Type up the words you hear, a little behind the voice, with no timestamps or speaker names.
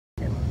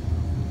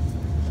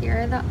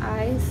Here are the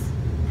eyes.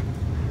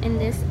 In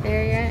this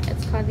area,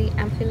 it's called the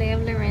ampullae of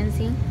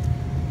Lorenzi,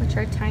 which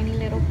are tiny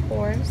little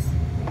pores.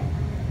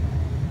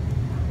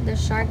 The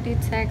shark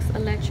detects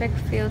electric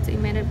fields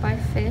emitted by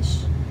fish.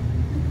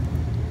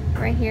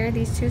 Right here,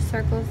 these two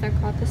circles, they're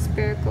called the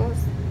spiracles.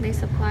 They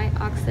supply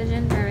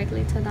oxygen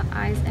directly to the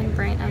eyes and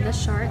brain of the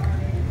shark.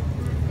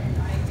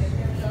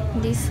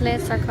 These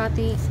slits are called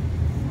the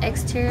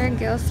exterior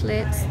gill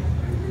slits.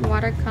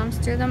 Water comes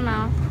through the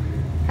mouth,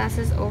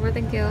 passes over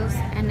the gills,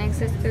 and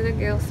exits through the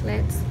gill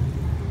slits.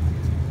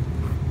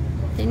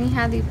 Then you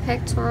have the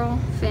pectoral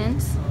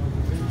fins.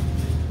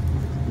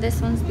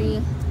 This one's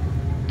the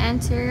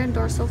anterior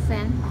dorsal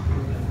fin.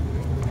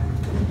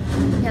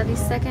 You have the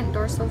second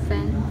dorsal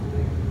fin.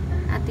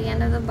 At the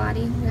end of the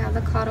body, you have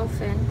the caudal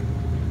fin.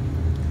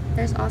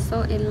 There's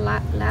also a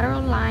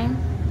lateral line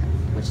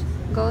which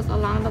goes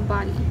along the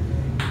body,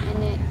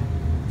 and it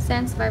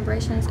sends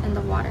vibrations in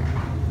the water.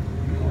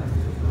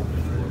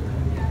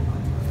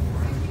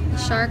 The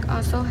shark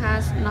also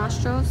has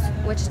nostrils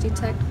which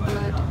detect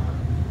blood.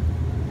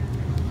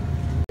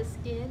 The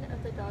skin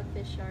of the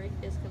dogfish shark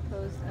is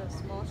composed of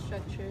small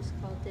structures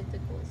called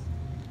denticles.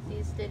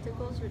 These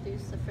denticles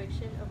reduce the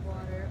friction of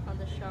water on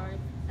the shark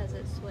as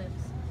it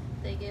swims.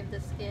 They give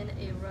the skin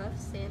a rough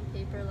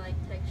sandpaper-like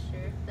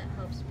texture that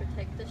helps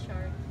protect the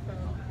shark from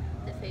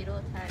the fatal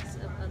attacks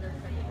of other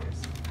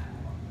predators.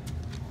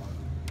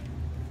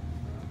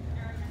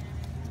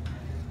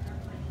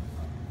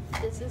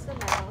 This is the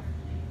mouth,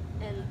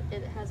 and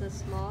it has a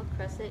small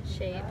crescent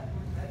shape.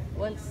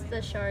 Once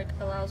the shark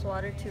allows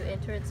water to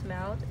enter its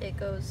mouth, it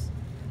goes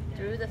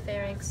through the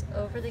pharynx,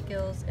 over the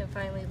gills, and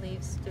finally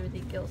leaves through the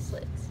gill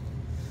slits.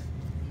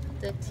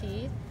 The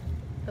teeth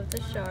of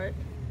the shark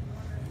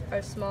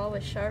are small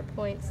with sharp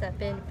points that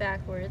bend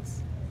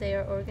backwards. They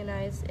are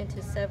organized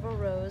into several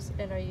rows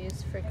and are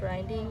used for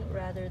grinding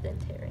rather than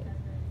tearing.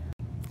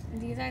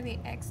 These are the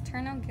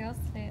external gill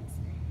slits.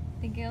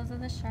 The gills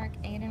of the shark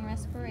aid in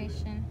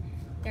respiration.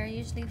 There are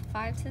usually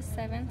 5 to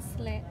 7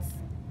 slits.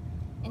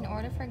 In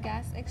order for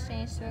gas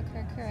exchange to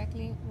occur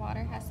correctly,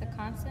 water has to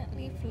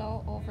constantly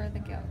flow over the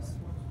gills.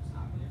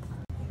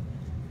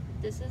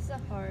 This is the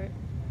heart,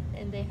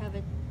 and they have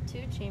a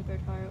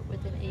two-chambered heart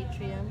with an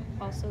atrium,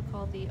 also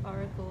called the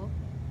auricle,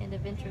 and a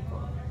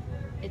ventricle.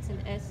 It's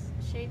an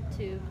S-shaped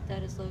tube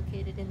that is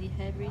located in the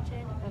head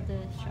region of the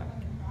shark.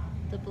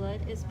 The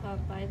blood is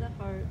pumped by the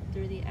heart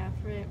through the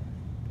afferent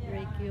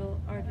brachial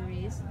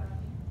arteries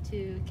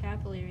to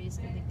capillaries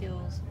in the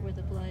gills, where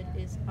the blood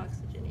is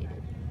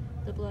oxygenated.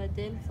 The blood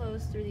then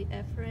flows through the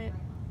efferent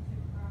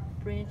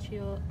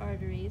branchial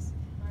arteries,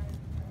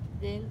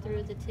 then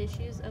through the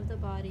tissues of the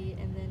body,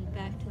 and then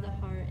back to the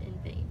heart and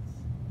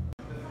veins.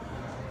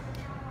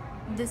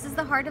 This is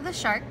the heart of the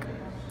shark.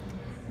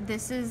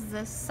 This is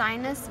the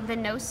sinus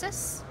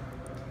venosus,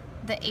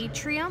 the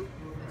atrium,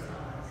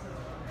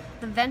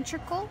 the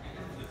ventricle.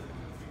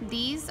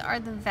 These are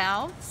the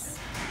valves,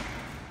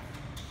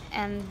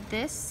 and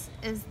this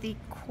is the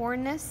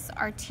cornus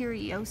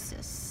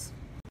arteriosus.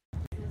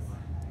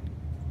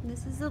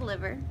 This is the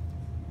liver.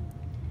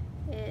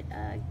 It's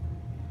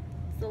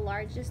the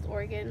largest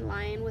organ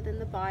lying within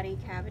the body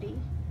cavity.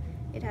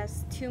 It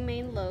has two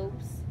main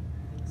lobes,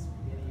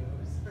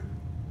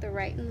 the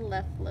right and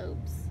left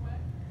lobes.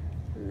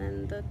 And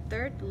then the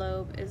third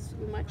lobe is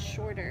much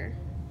shorter.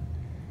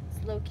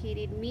 It's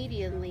located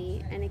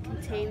medially, and it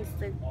contains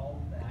the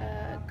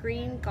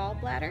green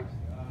gallbladder.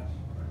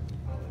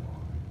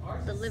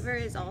 The liver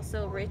is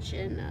also rich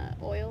in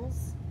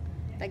oils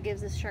that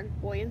gives the shark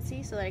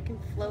buoyancy so that it can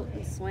float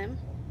and swim.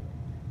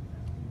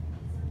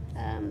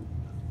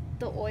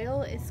 The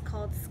oil is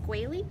called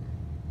squalene,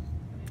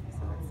 so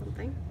that's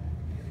something.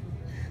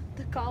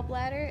 The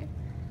gallbladder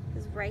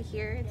is right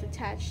here. It's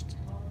attached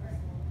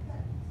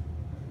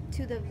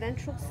to the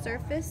ventral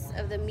surface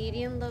of the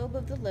median lobe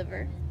of the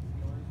liver,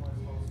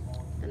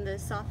 and the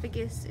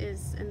esophagus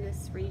is in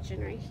this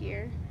region right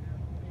here.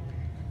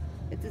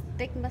 It's a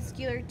thick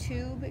muscular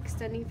tube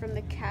extending from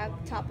the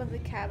top of the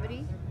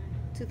cavity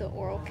to the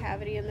oral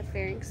cavity and the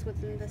pharynx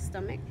within the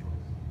stomach.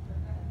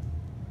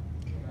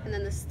 And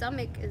then the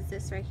stomach is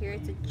this right here.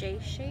 It's a J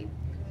shape.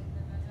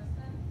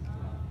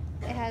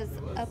 It has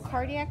a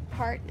cardiac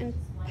part and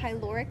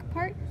pyloric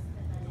part,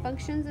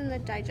 functions in the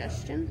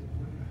digestion.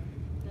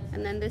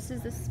 And then this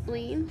is the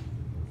spleen.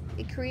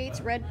 It creates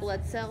red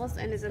blood cells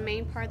and is a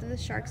main part of the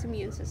shark's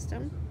immune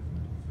system.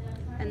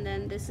 And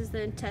then this is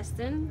the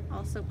intestine,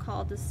 also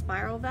called the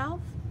spiral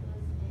valve.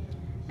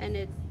 And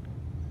it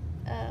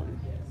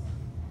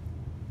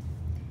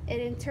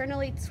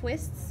internally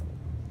twists.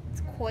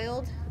 It's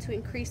coiled to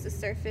increase the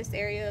surface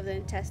area of the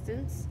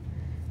intestines,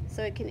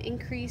 so it can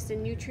increase the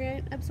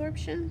nutrient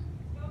absorption.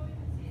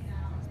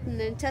 And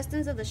the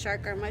intestines of the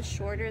shark are much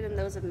shorter than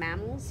those of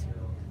mammals,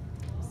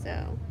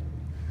 so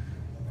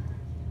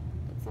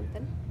that's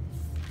something.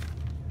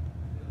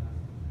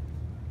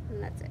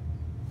 And that's it.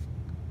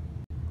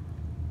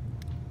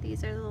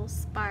 These are the little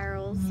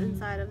spirals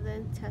inside of the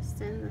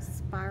intestine, the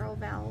spiral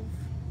valve.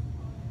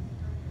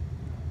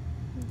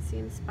 You can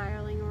see them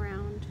spiraling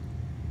around.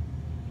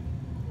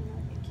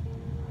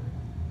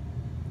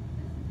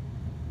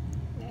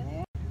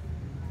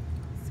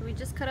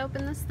 just cut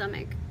open the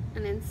stomach,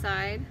 and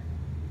inside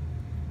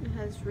it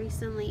has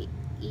recently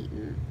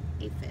eaten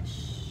a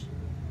fish.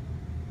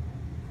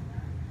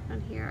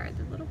 And here are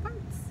the little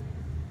parts.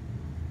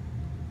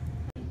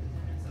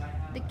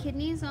 The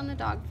kidneys on the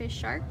dogfish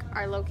shark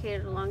are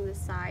located along the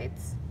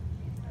sides.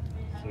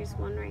 Here's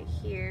one right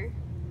here.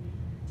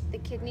 The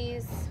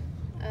kidneys,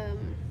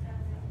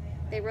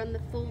 they run the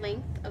full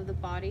length of the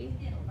body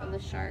of the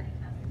shark.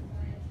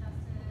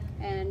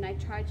 And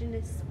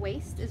nitrogenous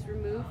waste is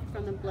removed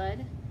from the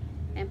blood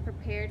and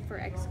prepared for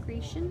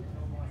excretion.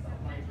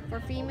 For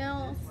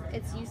females,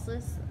 it's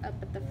useless up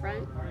at the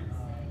front,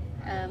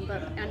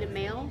 but on a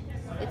male,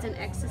 it's an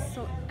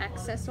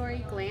accessory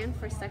gland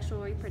for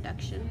sexual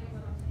reproduction.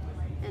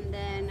 And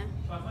then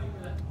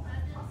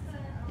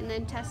the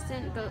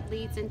intestine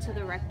leads into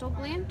the rectal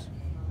gland,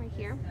 right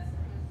here.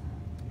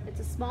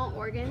 It's a small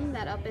organ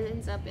that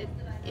opens up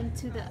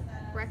into the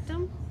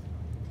rectum.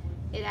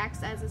 It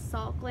acts as a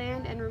salt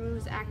gland and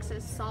removes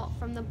excess salt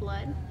from the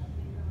blood.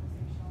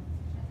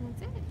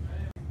 That's it.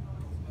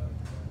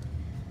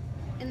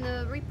 In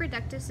the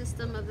reproductive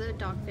system of the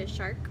dogfish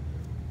shark,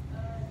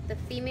 the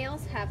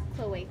females have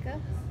cloaca,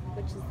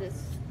 which is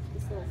this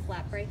little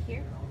flap right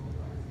here.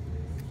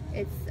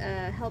 It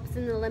helps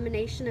in the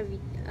elimination of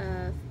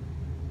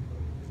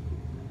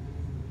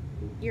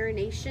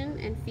urination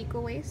and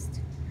fecal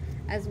waste,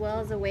 as well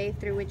as a way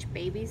through which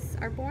babies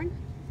are born.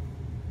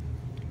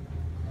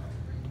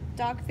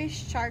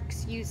 Dogfish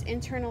sharks use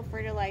internal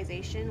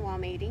fertilization while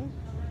mating.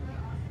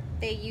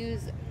 They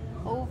use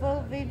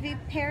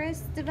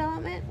ovoviviparous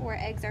development, where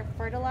eggs are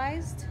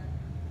fertilized,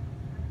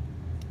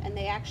 and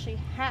they actually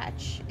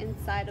hatch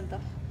inside of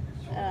the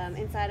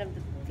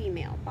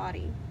female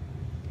body,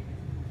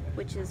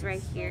 which is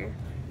right here.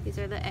 These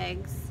are the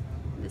eggs.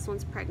 This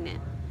one's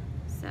pregnant.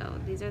 So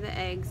these are the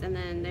eggs, and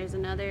then there's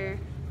another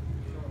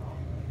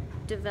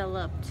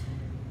developed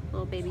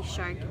little baby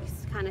shark. You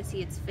can kind of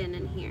see its fin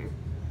in here.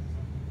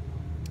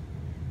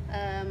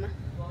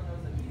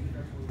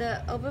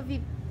 The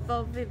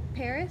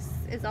ovoviviparous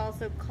is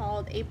also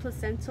called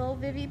aplacental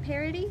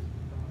viviparity.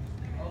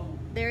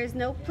 There is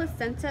no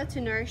placenta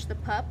to nourish the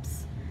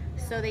pups,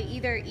 so they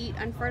either eat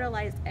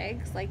unfertilized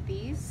eggs like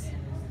these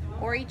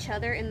or each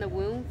other in the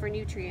womb for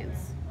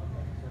nutrients.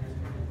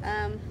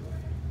 And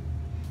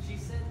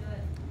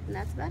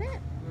that's about it.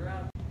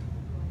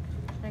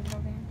 Should I go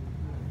over here?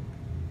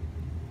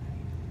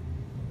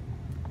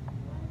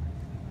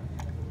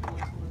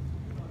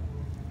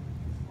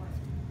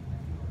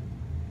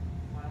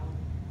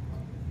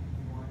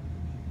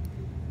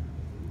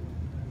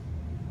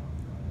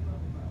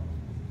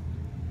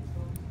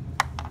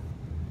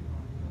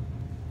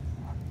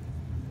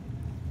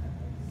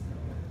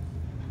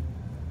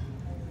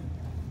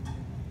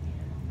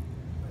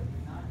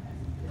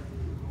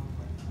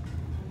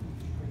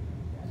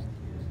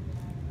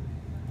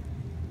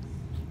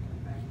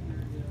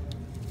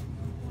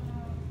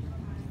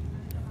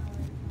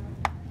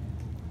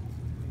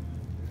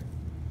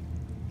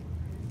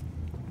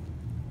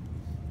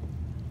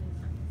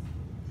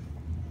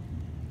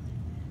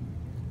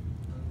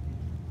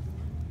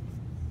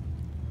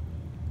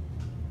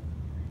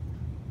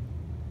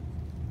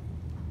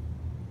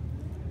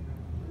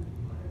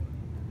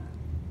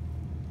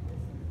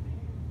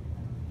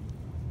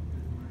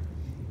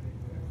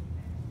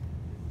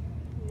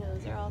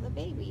 Those are all the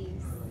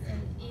babies.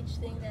 And each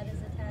thing that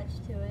is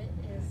attached to it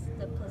is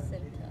the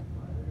placenta.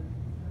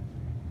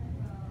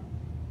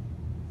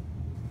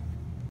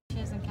 She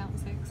doesn't count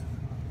 6.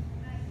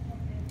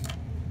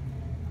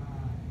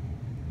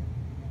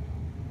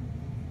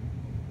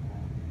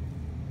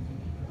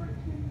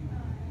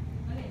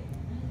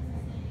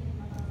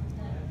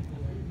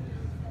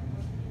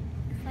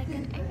 It's like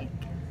an egg.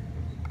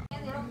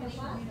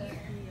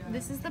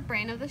 This is the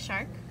brain of the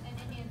shark.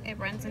 It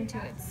runs into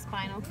its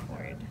spinal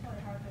cord.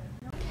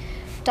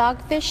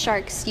 Dogfish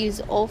sharks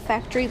use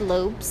olfactory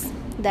lobes,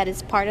 that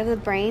is part of the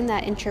brain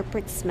that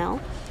interprets smell.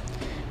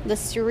 The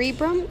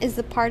cerebrum is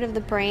the part of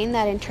the brain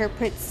that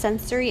interprets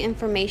sensory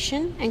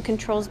information and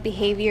controls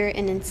behavior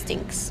and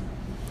instincts.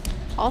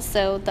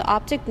 Also, the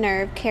optic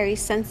nerve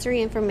carries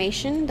sensory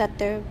information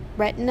from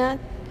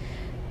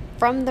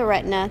the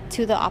retina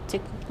to the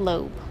optic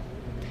lobe.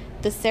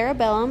 The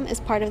cerebellum is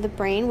part of the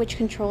brain which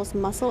controls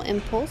muscle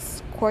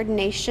impulse,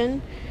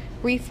 coordination,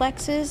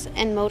 reflexes,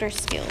 and motor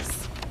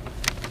skills.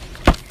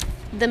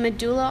 The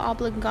medulla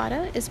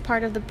oblongata is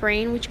part of the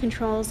brain which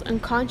controls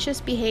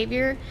unconscious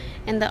behavior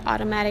and the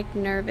automatic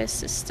nervous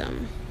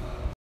system.